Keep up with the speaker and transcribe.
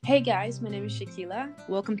Hey guys, my name is Shakila.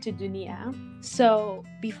 Welcome to Dunia. So,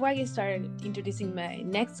 before I get started introducing my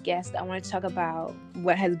next guest, I want to talk about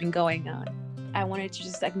what has been going on. I wanted to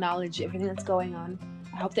just acknowledge everything that's going on.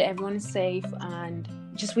 I hope that everyone is safe and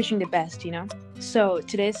just wishing the best. So,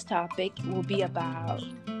 today's topic will be about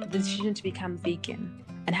the decision to become vegan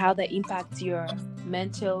and how that impacts your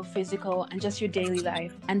mental, physical, and just your daily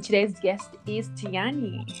life. And today's guest is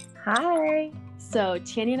Tiani. Hi. So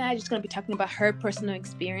Tiani and I are just going to be talking about her personal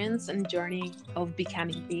experience and journey of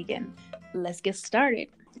becoming vegan. Let's get started.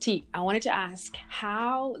 T, I wanted to ask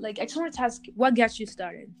I just wanted to ask what got you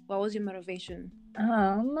started? What was your motivation?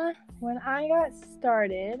 When I got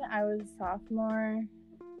started, I was a sophomore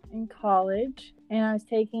in college and I was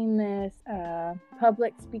taking this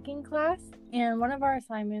public speaking class, and one of our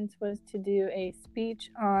assignments was to do a speech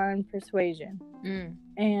on persuasion.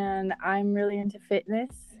 And I'm really into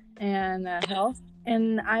fitness and health,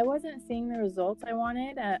 and I wasn't seeing the results I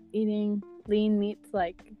wanted at eating lean meats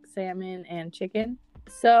like salmon and chicken.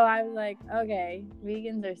 So I was like, okay,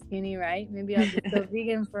 vegans are skinny, right? Maybe I'll just go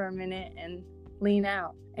vegan for a minute and lean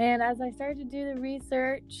out. And as I started to do the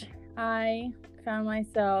research, I found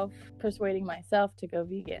myself persuading myself to go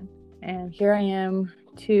vegan. And here I am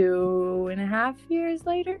 2.5 years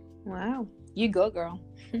later. Wow. You go, girl.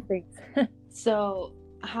 Thanks. So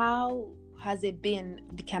how has it been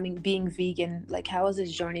being vegan? Like, how has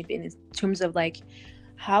this journey been in terms of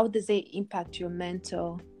how does it impact your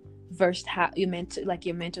mental versus how your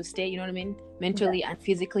mental state, you know what I mean? Mentally and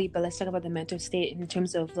physically. But let's talk about the mental state in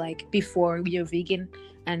terms of before you're vegan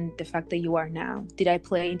and the fact that you are now. Did I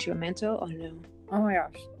play into your mental or no? Oh my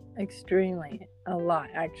gosh, extremely. A lot,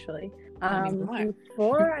 actually.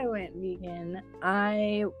 Before I went vegan,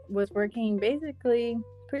 I was working basically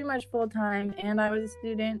pretty much full-time, and I was a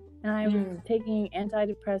student, and I was taking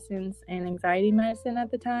antidepressants and anxiety medicine at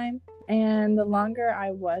the time. And the longer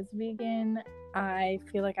I was vegan, I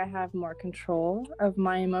feel like I have more control of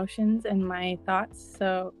my emotions and my thoughts.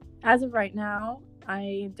 So as of right now,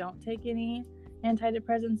 I don't take any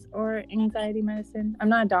antidepressants or anxiety medicine. I'm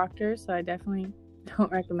not a doctor, so I definitely don't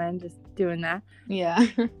recommend just doing that. Yeah.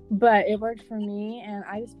 But it worked for me, and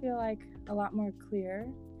I just feel like a lot more clear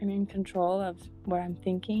and in control of what I'm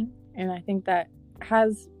thinking. And I think that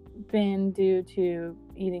has been due to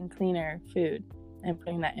eating cleaner food and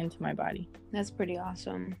putting that into my body. That's pretty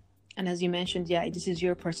awesome. And as you mentioned, this is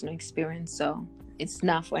your personal experience, so it's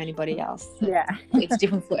not for anybody else. Yeah. It's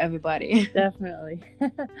different for everybody. Definitely.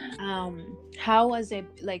 How was it,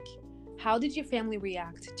 how did your family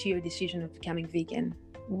react to your decision of becoming vegan?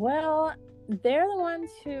 Well, they're the ones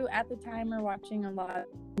who at the time were watching a lot of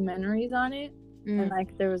documentaries on it. And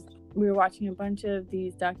we were watching a bunch of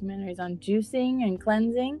these documentaries on juicing and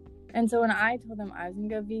cleansing. And so when I told them I was gonna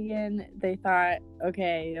go vegan, they thought,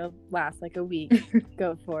 okay, it'll last like a week.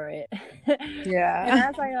 Go for it. Yeah. And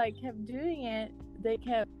as I kept doing it, they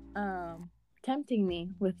kept tempting me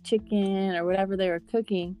with chicken or whatever they were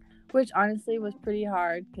cooking, which honestly was pretty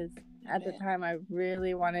hard because at the time I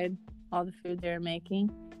really wanted all the food they were making.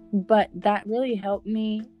 But that really helped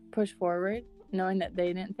me push forward, knowing that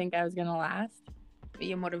they didn't think I was gonna last.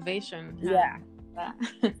 Your motivation. Yeah.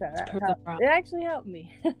 It actually helped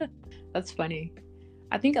me. That's funny.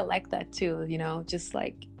 I think I like that too, just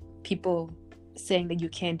people saying that you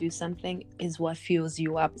can't do something is what fuels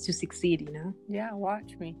you up to succeed, Yeah,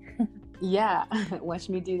 watch me. Yeah, watch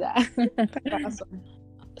me do that. Awesome.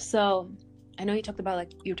 So I know you talked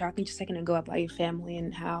about you were talking just a second ago about your family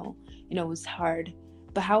and how it was hard,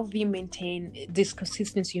 but how have you maintained this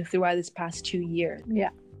consistency throughout this past 2 years? Yeah,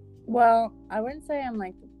 well, I wouldn't say I'm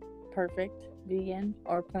perfect vegan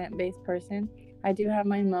or plant-based person. I do have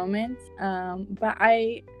my moments, but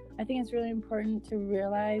I think it's really important to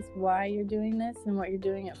realize why you're doing this and what you're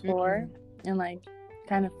doing it for, and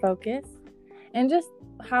kind of focus. And just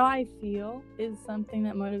how I feel is something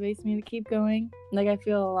that motivates me to keep going. I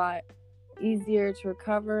feel a lot easier to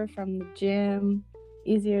recover from the gym,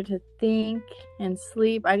 easier to think and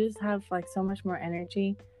sleep. I just have so much more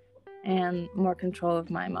energy and more control of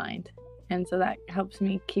my mind. And so that helps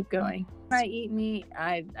me keep going. When I eat meat,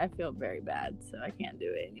 I feel very bad, so I can't do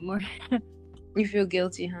it anymore. You feel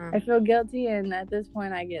guilty, huh? I feel guilty, and at this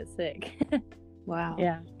point I get sick. Wow.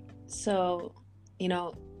 Yeah. So,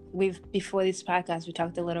 before this podcast, we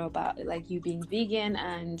talked a little about you being vegan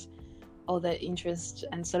and all the interest,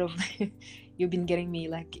 and sort of you've been getting me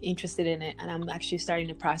interested in it, and I'm actually starting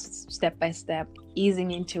the process step by step,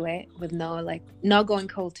 easing into it with not going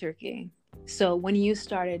cold turkey. So when you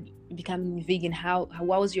started becoming vegan,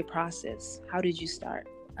 what was your process? How did you start?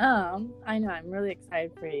 I know, I'm really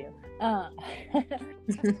excited for you.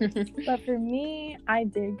 But for me, I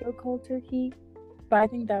did go cold turkey. But I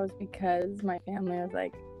think that was because my family was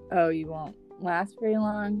like, oh, you won't last very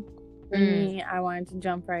long. For me, I wanted to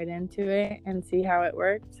jump right into it and see how it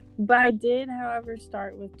worked. But I did, however,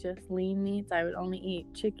 start with just lean meats. I would only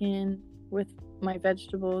eat chicken with my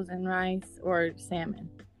vegetables and rice or salmon.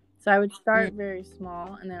 So I would start very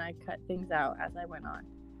small and then I cut things out as I went on.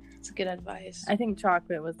 That's good advice. I think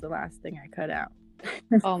chocolate was the last thing I cut out.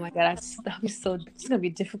 Oh my God, that was so, it's going to be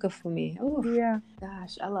difficult for me. Oh, yeah.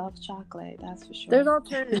 Gosh, I love chocolate, that's for sure. There's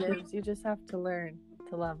alternatives. You just have to learn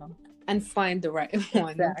to love them. And find the right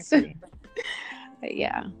ones. Exactly.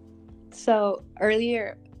 Yeah. So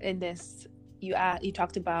earlier in this, you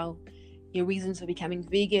talked about your reasons for becoming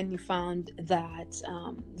vegan. You found that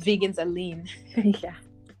vegans are lean. Yeah.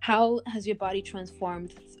 How has your body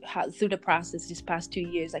transformed through the process these past 2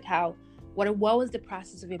 years? Like what was the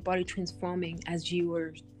process of your body transforming as you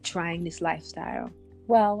were trying this lifestyle?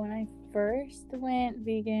 Well, when I first went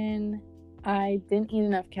vegan, I didn't eat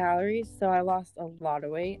enough calories, so I lost a lot of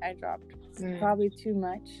weight. I dropped probably too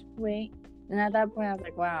much weight. And at that point, I was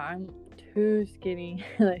like, wow, I'm too skinny.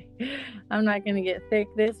 Like, I'm not going to get thick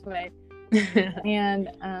this way. And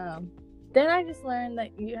then I just learned that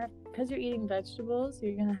because you're eating vegetables,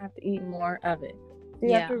 you're going to have to eat more of it. So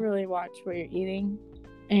you have to really watch what you're eating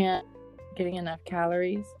and getting enough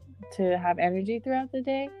calories to have energy throughout the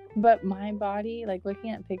day. But my body, like looking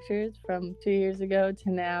at pictures from 2 years ago to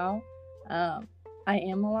now, I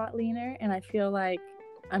am a lot leaner and I feel like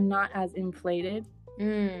I'm not as inflated.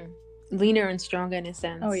 Leaner and stronger in a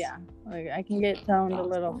sense. Oh yeah, like I can get toned a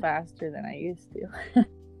little faster than I used to.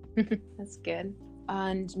 That's good.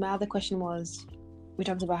 And my other question was, we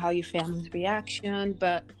talked about how your family's reaction,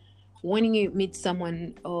 but when you meet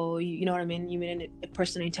someone, or you know what I mean, you meet a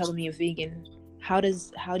person and you tell them you're vegan, how do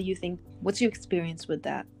you think, what's your experience with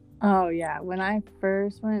that? Oh yeah, when I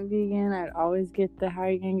first went vegan, I'd always get the how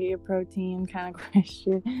are you gonna get your protein kind of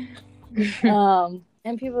question.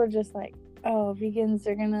 And people are just like, oh, vegans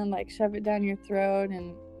are gonna like shove it down your throat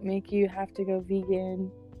and make you have to go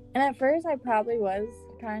vegan. And at first I probably was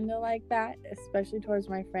kind of like that, especially towards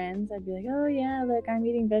my friends. I'd be like, oh yeah, look, I'm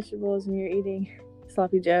eating vegetables and you're eating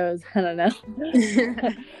sloppy joes. I don't know.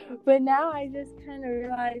 But now I just kind of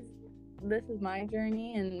realize this is my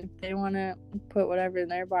journey, and if they want to put whatever in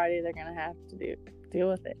their body, they're gonna have to deal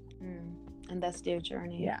with it. And that's their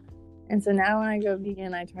journey. Yeah. And so now when I go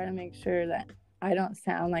vegan, I try to make sure that I don't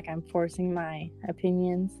sound like I'm forcing my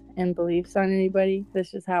opinions and beliefs on anybody.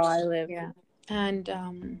 That's just how I live. Yeah. And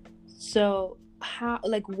so how,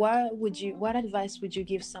 like, what advice would you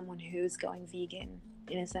give someone who's going vegan,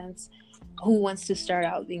 in a sense, who wants to start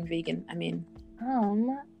out being vegan? I mean,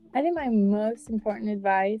 I think my most important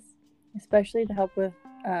advice, especially to help with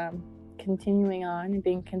continuing on and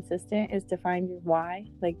being consistent, is to find your why,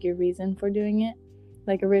 like your reason for doing it.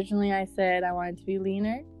 Like originally I said I wanted to be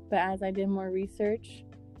leaner, but as I did more research,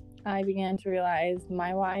 I began to realize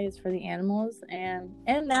my why is for the animals, and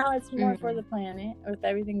now it's more for the planet. With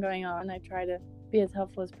everything going on, I try to be as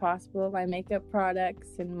helpful as possible. My makeup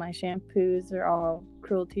products and my shampoos are all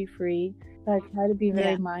cruelty free. So I try to be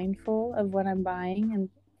very mindful of what I'm buying and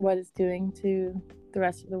what it's doing to the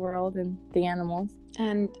rest of the world and the animals.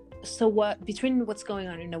 And so between what's going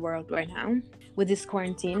on in the world right now with this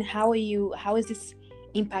quarantine, how is this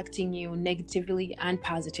impacting you negatively and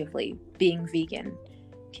positively, being vegan?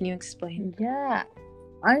 Can you explain? Yeah,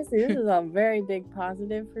 honestly, this is a very big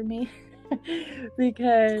positive for me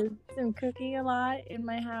because I'm cooking a lot in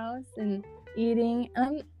my house and eating.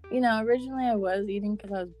 Originally I was eating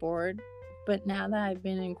because I was bored, but now that I've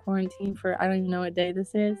been in quarantine for, I don't even know what day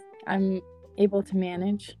this is, I'm able to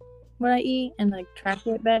manage what I eat and like track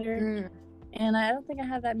it better. And I don't think I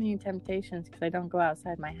have that many temptations because I don't go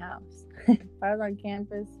outside my house. If I was on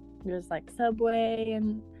campus, there's like Subway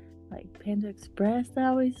and like Panda Express that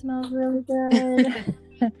always smells really good.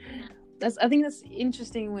 I think that's an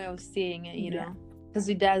interesting way of seeing it, you know, because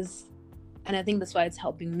it does. And I think that's why it's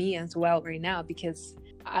helping me as well right now, because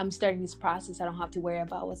I'm starting this process. I don't have to worry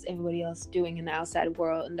about what's everybody else doing in the outside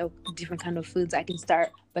world and the different kind of foods. I can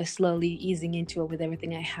start by slowly easing into it with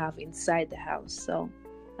everything I have inside the house. So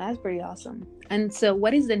that's pretty awesome. And so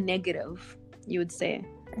what is the negative, you would say,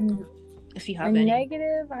 if you have any?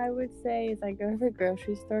 Negative, I would say, is I go to the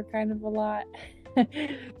grocery store kind of a lot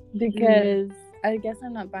because I guess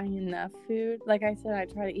I'm not buying enough food. Like I said, I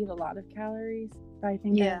try to eat a lot of calories. But I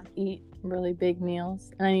think I eat really big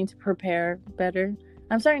meals and I need to prepare better.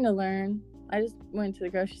 I'm starting to learn. I just went to the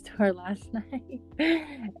grocery store last night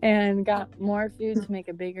and got more food to make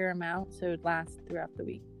a bigger amount so it would last throughout the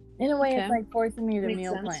week. In a way, it's like forcing me to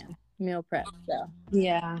meal prep. So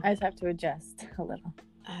I just have to adjust a little.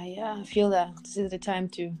 I feel that this is the time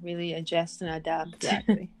to really adjust and adapt.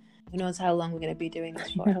 Exactly. Who knows how long we're going to be doing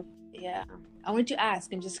this for? Yeah. Yeah. I wanted to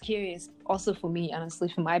ask, I'm just curious, also for me, honestly,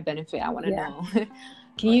 for my benefit, I want to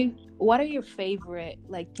Yeah. know. What are your favorite,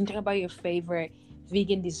 like, can you talk about your favorite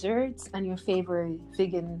vegan desserts and your favorite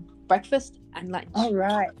vegan breakfast and lunch? All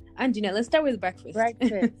right. And, let's start with breakfast.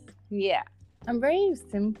 Breakfast. Yeah. I'm a very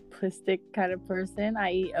simplistic kind of person.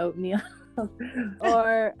 I eat oatmeal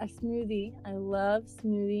or a smoothie. I love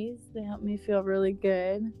smoothies. They help me feel really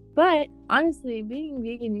good. But honestly, being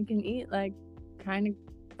vegan, you can eat like kind of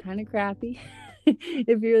crappy. If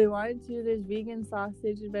you really wanted to, there's vegan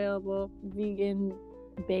sausage available, vegan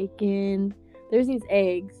bacon. There's these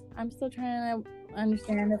eggs. I'm still trying to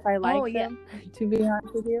understand if I like them, to be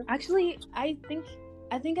honest with you. Actually, I think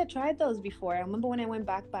I tried those before. I remember when I went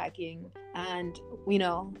backpacking and,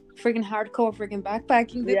 freaking hardcore freaking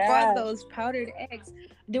backpacking, they brought those powdered eggs.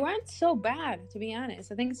 They weren't so bad, to be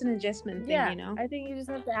honest. I think it's an adjustment thing, I think you just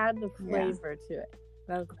have to add the flavor to it.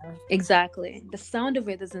 Exactly. The sound of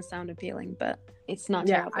it doesn't sound appealing, but it's not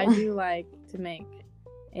terrible. I do like to make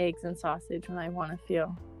eggs and sausage when I want to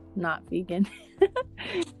feel not vegan.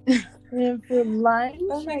 And for lunch,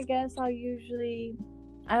 I guess I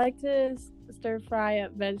like to stir fry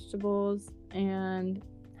up vegetables and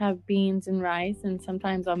have beans and rice, and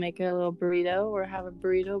sometimes I'll make a little burrito or have a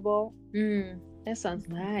burrito bowl. That sounds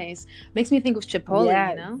nice. Makes me think of Chipotle,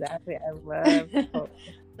 Yeah, exactly. I love Chipotle.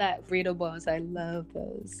 That burrito bowls, I love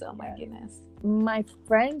those. Oh my goodness. My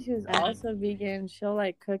friend who's also vegan, she'll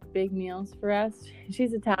like cook big meals for us.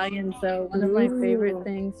 She's Italian, so one of my favorite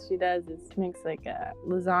things she does is she makes like a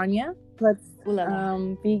lasagna, puts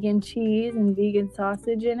vegan cheese and vegan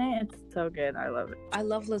sausage in it. It's so good. I love it. I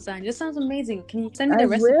love lasagna. This sounds amazing. Can you send me the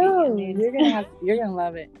recipe? Will. You're gonna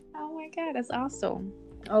love it. Oh my god, that's awesome.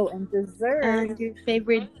 Oh, and dessert. And your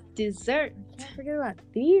favorite dessert? Can't forget about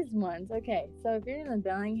these ones. Okay, so if you're in the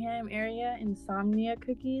Bellingham area, Insomnia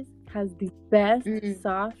Cookies has the best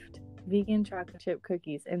soft vegan chocolate chip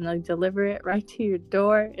cookies, and they'll deliver it right to your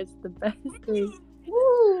door. It's the best thing.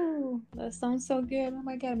 Woo! That sounds so good. Oh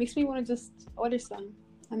my god, it makes me want to just order some.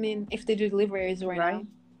 I mean, if they do deliveries right now.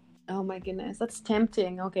 Oh my goodness, that's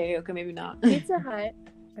tempting. Okay, maybe not. Pizza Hut.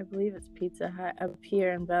 I believe it's Pizza Hut up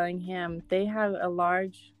here in Bellingham. They have a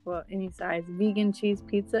large, any size, vegan cheese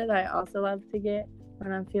pizza that I also love to get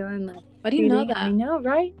when I'm feeling like. I didn't know that. I know,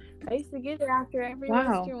 right? I used to get it after every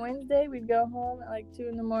Western Wednesday. We'd go home at like 2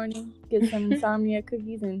 a.m, get some Insomnia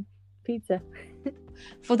cookies and pizza.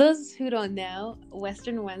 For those who don't know,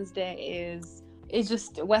 Western Wednesday is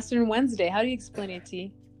just Western Wednesday. How do you explain it,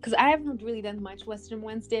 T? Because I haven't really done much Western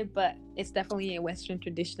Wednesday, but it's definitely a Western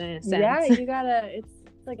tradition in a sense. Yeah, it's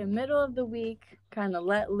like a middle of the week, kind of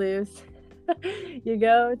let loose. You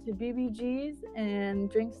go to BBG's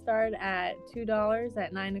and drinks start at $2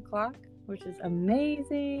 at 9 o'clock, which is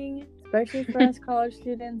amazing, especially for us college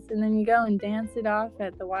students. And then you go and dance it off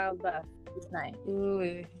at the Wild Buff this night.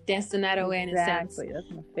 Ooh, dance the night away in a sense. Exactly,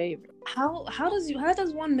 that's my favorite. How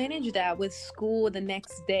does one manage that with school the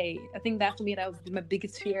next day? I think that for me, that would be my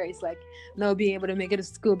biggest fear, is like not being able to make it to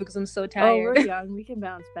school because I'm so tired. Oh, we're young, we can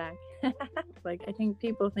bounce back. Like, I think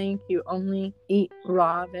people think you only eat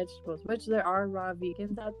raw vegetables, which there are raw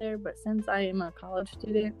vegans out there, but since I am a college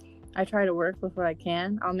student, I try to work with what I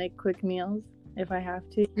can. I'll make quick meals if I have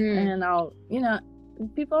to, and I'll,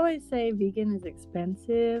 people always say vegan is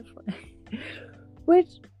expensive, which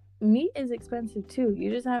meat is expensive too. You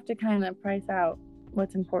just have to kind of price out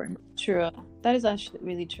what's important. True. That is actually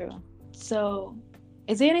really true. So,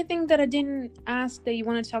 is there anything that I didn't ask that you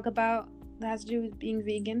want to talk about that has to do with being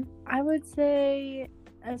vegan? I would say,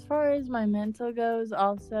 as far as my mental goes,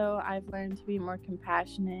 also, I've learned to be more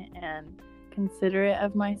compassionate and considerate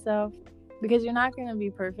of myself, because you're not going to be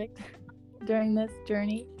perfect during this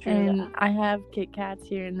journey. True. And I have Kit Kats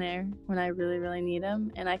here and there when I really, really need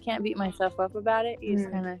them, and I can't beat myself up about it. You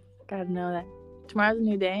just kind of got to know that tomorrow's a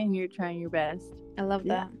new day and you're trying your best. I love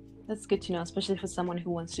that. That's good to know, especially for someone who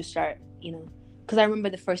wants to start, because I remember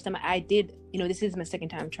the first time I did, this is my second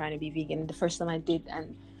time trying to be vegan. The first time I did,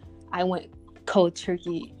 and I went cold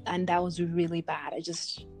turkey, and that was really bad.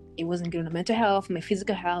 It wasn't good on the mental health, my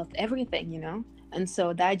physical health, everything, and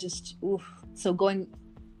so that just, so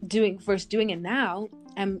doing it now,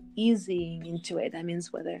 I'm easing into it. That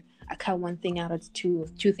means whether I cut one thing out of two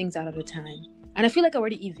things out at a time. And I feel like I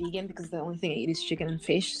already eat vegan because the only thing I eat is chicken and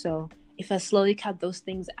fish. So if I slowly cut those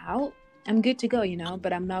things out, I'm good to go,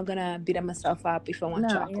 But I'm not gonna beat myself up if I want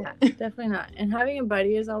chocolate. Yeah, definitely not. And having a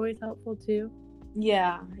buddy is always helpful too.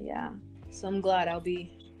 Yeah. So I'm glad I'll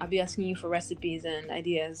be asking you for recipes and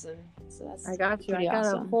ideas and So that's I got you. pretty I got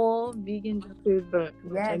awesome. a whole vegan food book,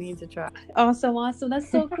 which I Yes. need to try. Awesome. That's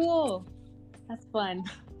so cool. That's fun.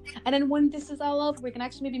 And then when this is all over, we can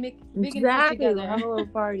actually maybe make vegan food Exactly. together. We'll have a little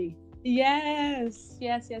party. Yes.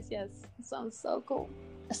 Sounds so cool.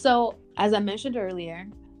 So, as I mentioned earlier,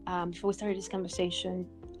 before we started this conversation,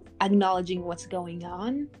 acknowledging what's going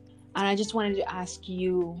on, and I just wanted to ask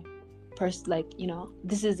you, first, like, you know,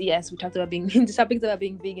 this is, yes, we talked about being the topics about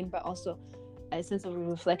being vegan, but also a sense of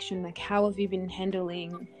reflection. Like, how have you been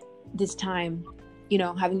handling this time? You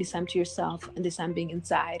know, having this time to yourself and this time being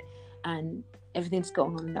inside, and everything's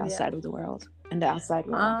going on the outside of the world and the outside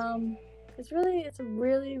world. It's a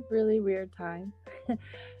really, really weird time.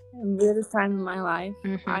 Weirdest time in my life.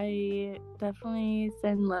 Mm-hmm. I definitely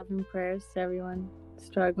send love and prayers to everyone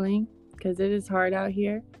struggling, because it is hard out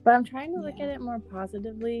here. But I'm trying to look at it more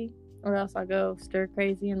positively, or else I'll go stir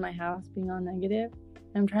crazy in my house being all negative.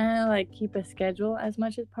 I'm trying to like keep a schedule as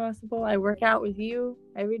much as possible. I work out with you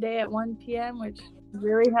every day at 1 p.m., which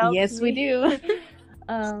really helps. Yes, we do.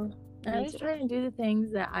 I'm just trying to do the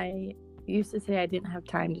things that I used to say I didn't have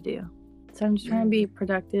time to do. So I'm just trying to be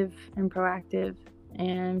productive and proactive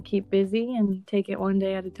and keep busy and take it one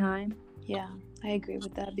day at a time. Yeah, I agree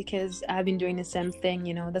with that, because I've been doing the same thing.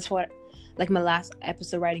 You know, that's what, like, my last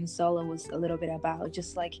episode, Writing Solo, was a little bit about,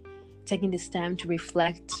 just like taking this time to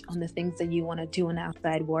reflect on the things that you want to do in the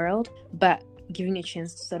outside world, but giving a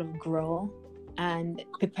chance to sort of grow and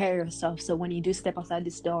prepare yourself. So when you do step outside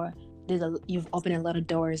this door, you've opened a lot of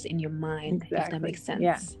doors in your mind, if that makes sense.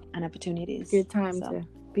 Yeah. And opportunities. Good time to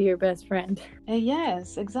be your best friend.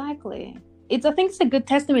 Yes, exactly. I think it's a good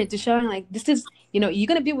testament to showing, like, this is, you know, you're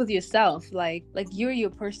gonna be with yourself, like you're your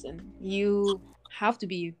person. You have to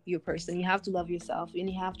be your person. You have to love yourself, and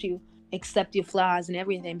you have to accept your flaws and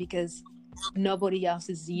everything, because nobody else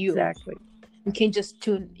is you. Exactly. You can't just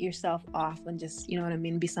tune yourself off and just, you know what I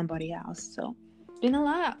mean, be somebody else. So it's been a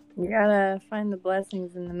lot. You gotta find the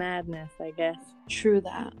blessings in the madness, I guess. True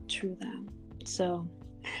that. So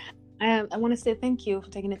I want to say thank you for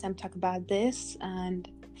taking the time to talk about this. And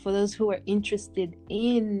for those who are interested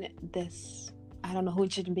in this, I don't know, who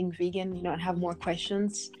interested in being vegan, you know, and have more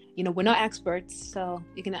questions, you know, we're not experts, so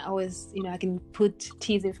you can always, you know, I can put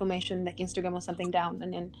T's information, like Instagram or something, down,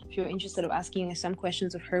 and then if you're interested of asking some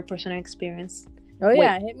questions of her personal experience. Oh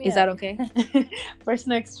yeah, hit me is up. that okay?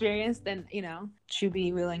 Personal experience, then, you know, she'll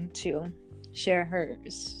be willing to share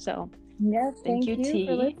hers. So yes, thank you T.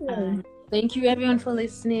 for listening. Thank you everyone for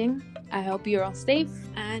listening. I hope you're all safe,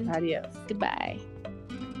 and adios. Goodbye.